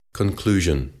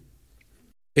Conclusion.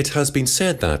 It has been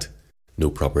said that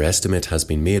no proper estimate has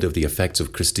been made of the effects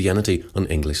of Christianity on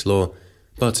English law,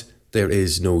 but there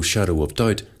is no shadow of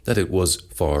doubt that it was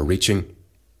far-reaching.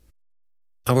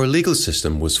 Our legal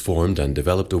system was formed and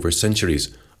developed over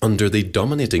centuries under the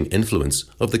dominating influence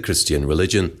of the Christian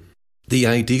religion. The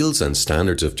ideals and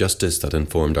standards of justice that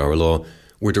informed our law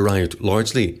were derived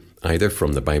largely either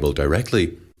from the Bible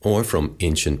directly or from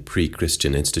ancient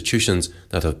pre-Christian institutions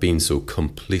that have been so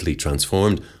completely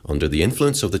transformed under the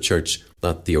influence of the Church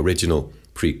that the original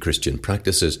pre-Christian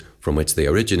practices from which they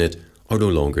originate are no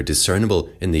longer discernible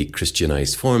in the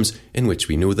Christianized forms in which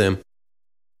we know them.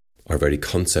 Our very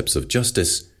concepts of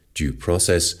justice, due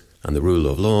process, and the rule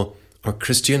of law are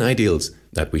Christian ideals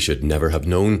that we should never have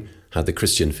known had the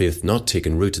Christian faith not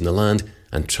taken root in the land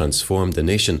and transformed the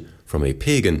nation from a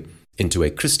pagan into a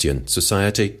Christian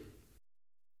society.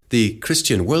 The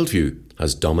Christian worldview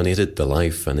has dominated the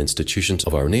life and institutions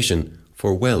of our nation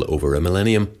for well over a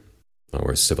millennium.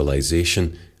 Our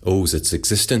civilization owes its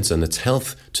existence and its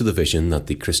health to the vision that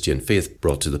the Christian faith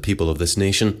brought to the people of this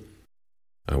nation.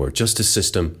 Our justice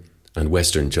system, and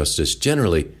Western justice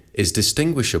generally, is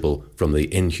distinguishable from the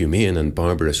inhumane and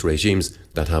barbarous regimes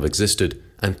that have existed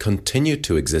and continue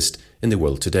to exist in the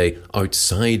world today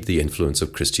outside the influence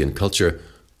of Christian culture,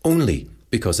 only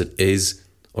because it is,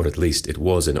 or at least it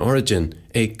was in origin,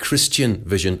 a Christian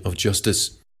vision of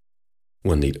justice.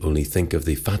 One need only think of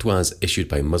the fatwas issued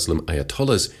by Muslim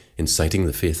ayatollahs inciting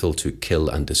the faithful to kill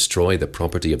and destroy the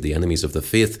property of the enemies of the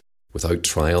faith without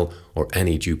trial or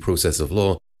any due process of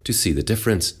law to see the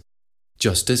difference.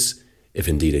 Justice, if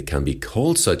indeed it can be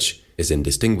called such, is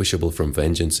indistinguishable from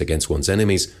vengeance against one's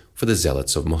enemies for the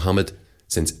zealots of Muhammad,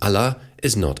 since Allah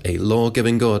is not a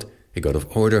law-giving God, a God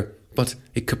of order, but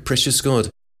a capricious God,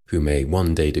 who may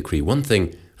one day decree one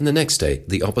thing and the next day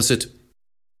the opposite.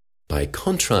 By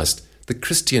contrast, the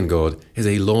Christian God is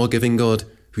a law-giving God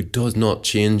who does not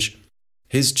change.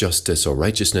 His justice or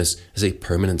righteousness is a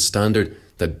permanent standard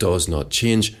that does not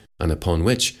change and upon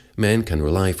which men can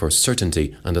rely for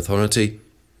certainty and authority.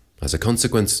 As a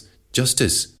consequence,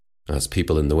 justice, as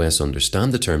people in the West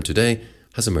understand the term today,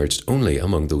 has emerged only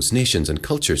among those nations and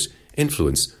cultures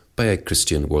influenced by a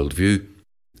Christian worldview.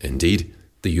 Indeed,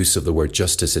 the use of the word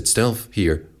justice itself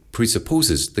here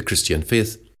presupposes the Christian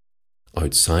faith.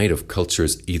 Outside of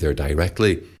cultures either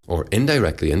directly or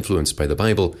indirectly influenced by the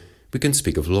Bible, we can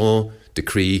speak of law,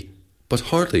 decree, but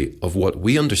hardly of what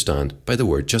we understand by the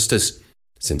word justice,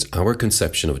 since our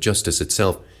conception of justice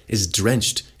itself is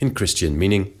drenched in Christian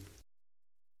meaning.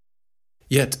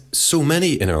 Yet, so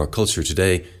many in our culture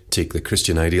today take the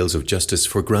Christian ideals of justice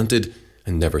for granted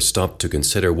and never stop to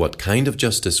consider what kind of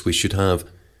justice we should have.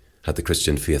 Had the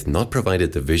Christian faith not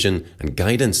provided the vision and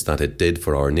guidance that it did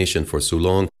for our nation for so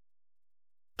long?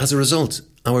 As a result,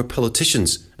 our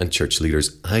politicians and church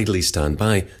leaders idly stand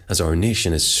by as our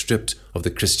nation is stripped of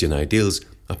the Christian ideals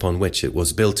upon which it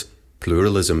was built.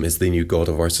 Pluralism is the new god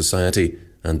of our society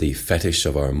and the fetish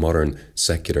of our modern,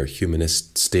 secular,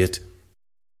 humanist state.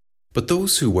 But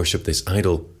those who worship this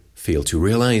idol fail to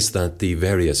realise that the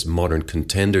various modern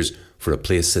contenders for a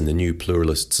place in the new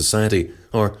pluralist society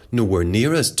are nowhere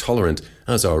near as tolerant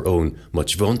as our own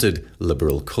much vaunted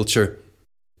liberal culture,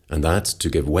 and that to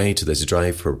give way to this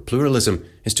drive for pluralism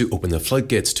is to open the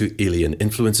floodgates to alien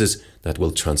influences that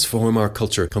will transform our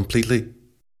culture completely.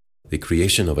 The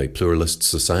creation of a pluralist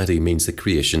society means the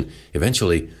creation,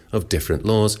 eventually, of different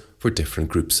laws for different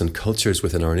groups and cultures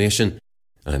within our nation,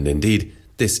 and indeed,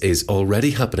 this is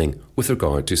already happening with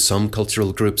regard to some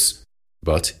cultural groups.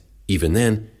 But, even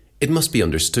then, it must be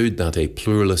understood that a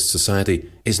pluralist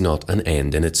society is not an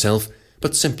end in itself,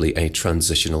 but simply a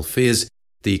transitional phase,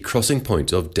 the crossing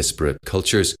point of disparate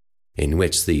cultures, in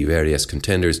which the various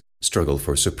contenders struggle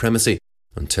for supremacy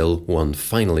until one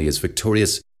finally is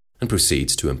victorious and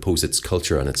proceeds to impose its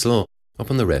culture and its law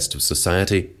upon the rest of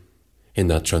society. In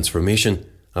that transformation,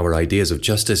 our ideas of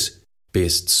justice,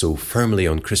 based so firmly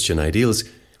on Christian ideals,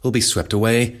 will be swept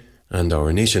away, and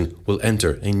our nation will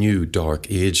enter a new dark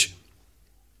age.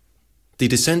 The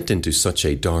descent into such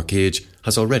a dark age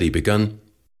has already begun.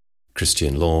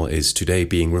 Christian law is today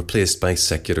being replaced by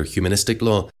secular humanistic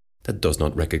law that does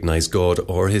not recognize God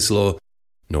or his law,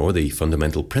 nor the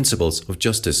fundamental principles of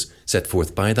justice set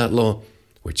forth by that law,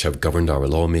 which have governed our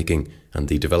lawmaking and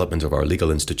the development of our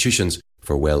legal institutions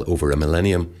for well over a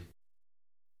millennium.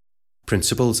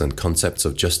 Principles and concepts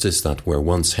of justice that were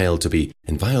once held to be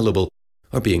inviolable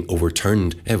are being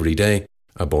overturned every day.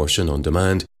 Abortion on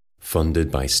demand,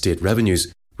 funded by state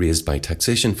revenues, raised by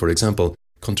taxation, for example,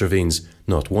 contravenes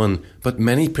not one, but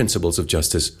many principles of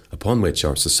justice upon which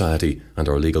our society and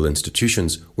our legal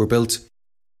institutions were built.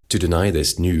 To deny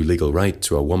this new legal right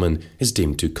to a woman is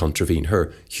deemed to contravene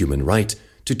her human right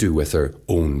to do with her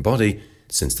own body,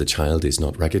 since the child is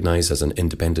not recognised as an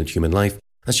independent human life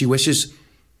as she wishes,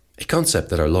 a concept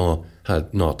that our law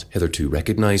had not hitherto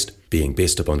recognised, being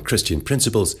based upon Christian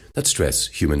principles that stress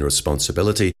human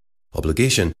responsibility,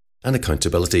 obligation, and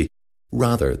accountability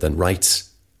rather than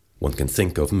rights. One can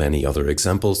think of many other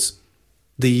examples.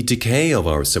 The decay of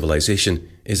our civilization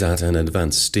is at an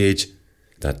advanced stage.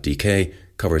 That decay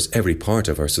covers every part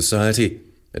of our society.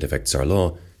 It affects our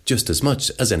law just as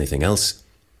much as anything else.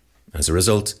 As a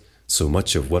result, so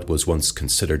much of what was once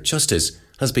considered justice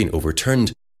has been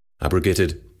overturned,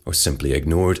 abrogated, or simply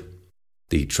ignored.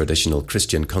 The traditional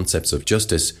Christian concepts of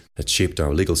justice that shaped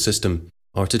our legal system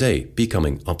are today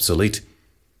becoming obsolete.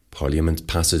 Parliament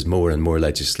passes more and more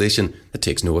legislation that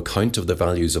takes no account of the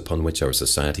values upon which our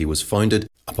society was founded,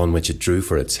 upon which it drew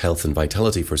for its health and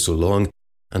vitality for so long,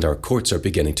 and our courts are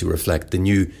beginning to reflect the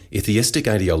new atheistic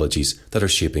ideologies that are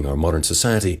shaping our modern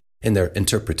society in their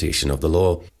interpretation of the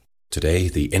law. Today,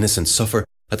 the innocent suffer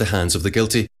at the hands of the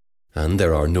guilty, and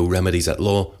there are no remedies at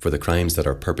law for the crimes that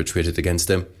are perpetrated against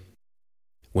them.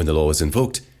 When the law is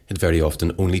invoked, it very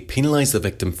often only penalises the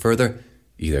victim further,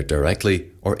 either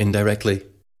directly or indirectly.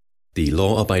 The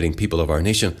law-abiding people of our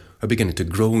nation are beginning to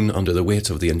groan under the weight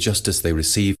of the injustice they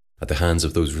receive at the hands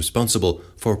of those responsible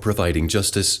for providing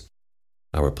justice.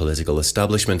 Our political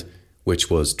establishment, which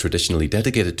was traditionally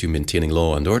dedicated to maintaining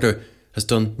law and order, has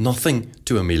done nothing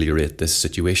to ameliorate this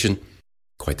situation.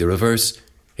 Quite the reverse.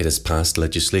 It has passed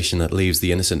legislation that leaves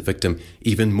the innocent victim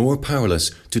even more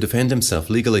powerless to defend himself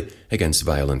legally against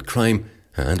violent crime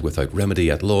and without remedy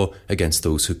at law against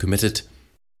those who commit it.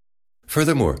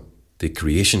 Furthermore, the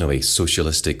creation of a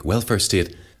socialistic welfare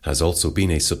state has also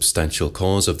been a substantial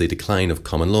cause of the decline of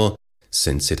common law,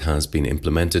 since it has been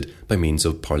implemented by means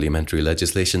of parliamentary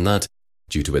legislation that,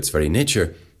 due to its very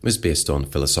nature, is based on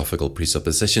philosophical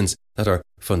presuppositions that are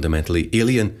fundamentally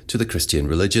alien to the Christian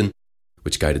religion,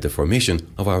 which guided the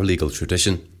formation of our legal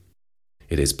tradition.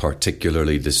 It is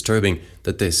particularly disturbing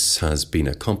that this has been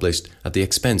accomplished at the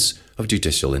expense of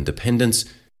judicial independence,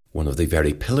 one of the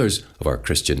very pillars of our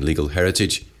Christian legal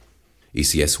heritage.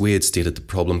 E.C.S. Wade stated the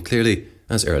problem clearly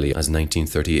as early as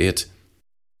 1938.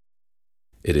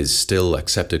 It is still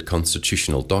accepted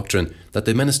constitutional doctrine that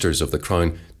the ministers of the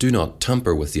Crown do not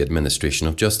tamper with the administration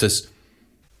of justice.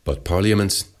 But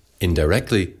Parliament,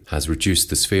 indirectly, has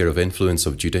reduced the sphere of influence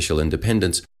of judicial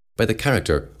independence by the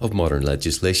character of modern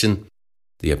legislation.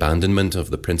 The abandonment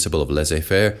of the principle of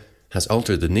laissez-faire has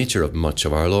altered the nature of much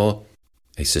of our law.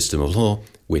 A system of law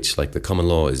which, like the common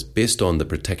law, is based on the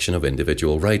protection of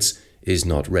individual rights, is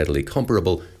not readily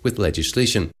comparable with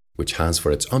legislation which has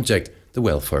for its object the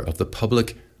welfare of the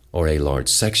public, or a large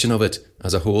section of it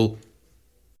as a whole.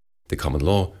 The common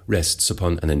law rests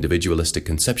upon an individualistic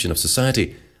conception of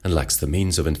society and lacks the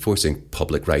means of enforcing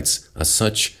public rights as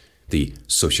such. The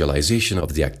socialization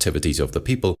of the activities of the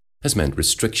people has meant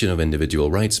restriction of individual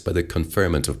rights by the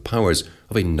conferment of powers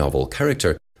of a novel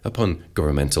character upon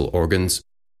governmental organs.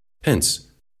 Hence,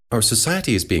 our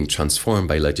society is being transformed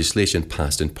by legislation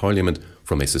passed in Parliament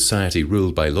from a society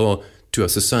ruled by law to a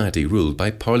society ruled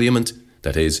by Parliament,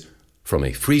 that is, from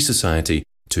a free society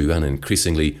to an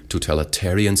increasingly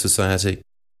totalitarian society.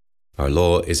 Our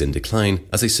law is in decline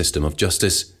as a system of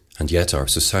justice, and yet our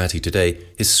society today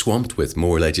is swamped with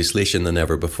more legislation than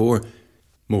ever before.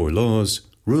 More laws,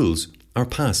 rules are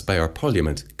passed by our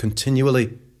Parliament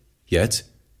continually. Yet,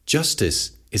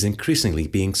 justice is increasingly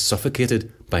being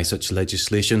suffocated by such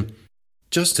legislation.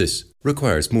 Justice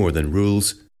requires more than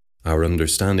rules. Our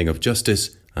understanding of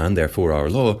justice, and therefore our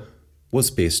law, was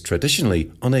based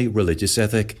traditionally on a religious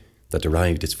ethic that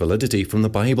derived its validity from the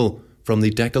Bible, from the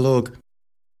Decalogue.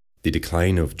 The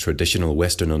decline of traditional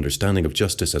Western understanding of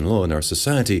justice and law in our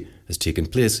society has taken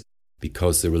place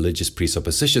because the religious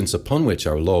presuppositions upon which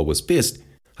our law was based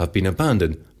have been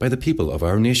abandoned by the people of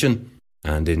our nation,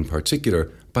 and in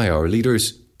particular by our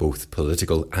leaders, both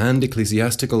political and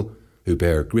ecclesiastical, who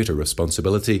bear greater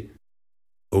responsibility.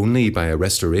 Only by a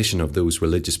restoration of those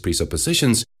religious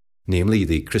presuppositions, namely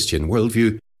the Christian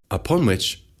worldview, upon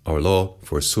which our law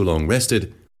for so long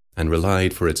rested and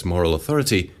relied for its moral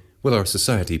authority, will our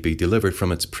society be delivered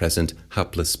from its present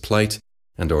hapless plight,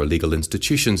 and our legal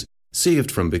institutions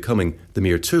saved from becoming the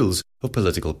mere tools of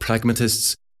political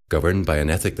pragmatists, governed by an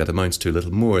ethic that amounts to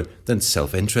little more than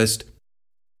self-interest.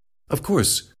 Of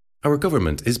course, our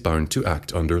government is bound to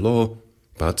act under law,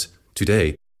 but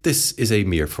today this is a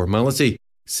mere formality,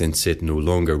 since it no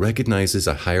longer recognises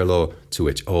a higher law to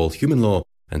which all human law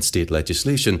and state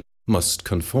legislation must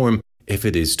conform if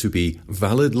it is to be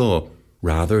valid law,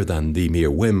 rather than the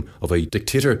mere whim of a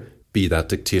dictator Be that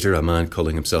dictator a man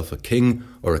calling himself a king,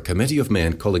 or a committee of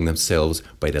men calling themselves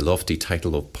by the lofty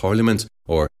title of Parliament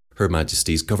or Her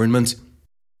Majesty's Government,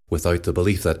 without the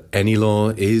belief that any law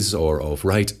is or of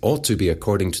right ought to be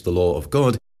according to the law of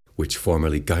God, which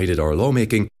formerly guided our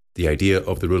lawmaking, the idea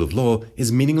of the rule of law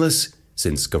is meaningless,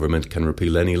 since government can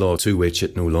repeal any law to which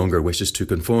it no longer wishes to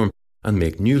conform and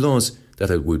make new laws that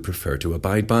it would prefer to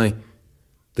abide by.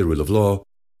 The rule of law,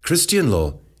 Christian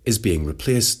law, is being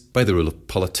replaced by the rule of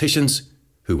politicians,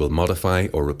 who will modify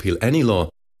or repeal any law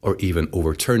or even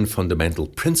overturn fundamental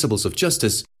principles of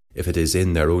justice if it is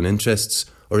in their own interests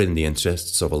or in the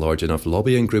interests of a large enough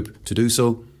lobbying group to do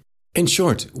so. In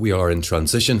short, we are in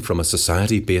transition from a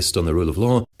society based on the rule of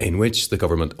law, in which the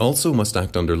government also must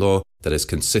act under law that is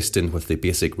consistent with the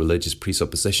basic religious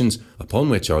presuppositions upon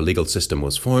which our legal system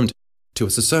was formed, to a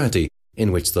society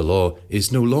in which the law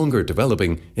is no longer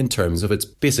developing in terms of its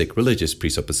basic religious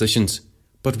presuppositions,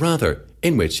 but rather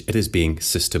in which it is being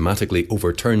systematically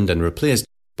overturned and replaced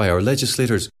by our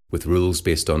legislators with rules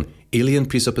based on alien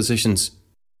presuppositions.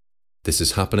 This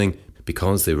is happening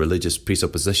because the religious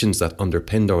presuppositions that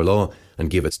underpinned our law and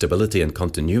gave it stability and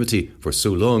continuity for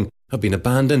so long have been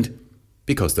abandoned,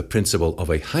 because the principle of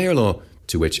a higher law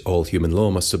to which all human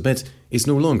law must submit is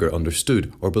no longer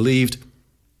understood or believed.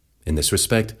 In this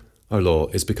respect, our law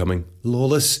is becoming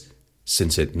lawless,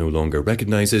 since it no longer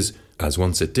recognises, as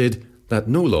once it did, that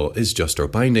no law is just or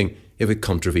binding if it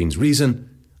contravenes reason,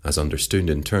 as understood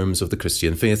in terms of the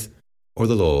Christian faith, or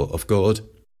the law of God.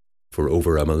 For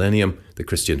over a millennium, the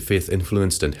Christian faith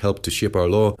influenced and helped to shape our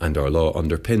law, and our law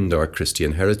underpinned our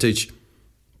Christian heritage.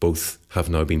 Both have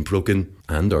now been broken,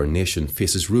 and our nation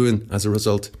faces ruin as a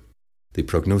result. The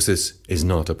prognosis is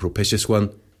not a propitious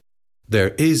one. There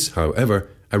is, however,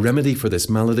 a remedy for this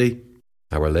malady.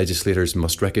 Our legislators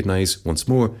must recognise once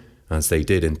more, as they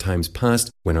did in times past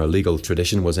when our legal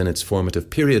tradition was in its formative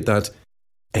period, that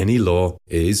any law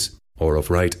is, or of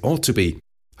right ought to be,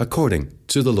 according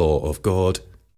to the law of God.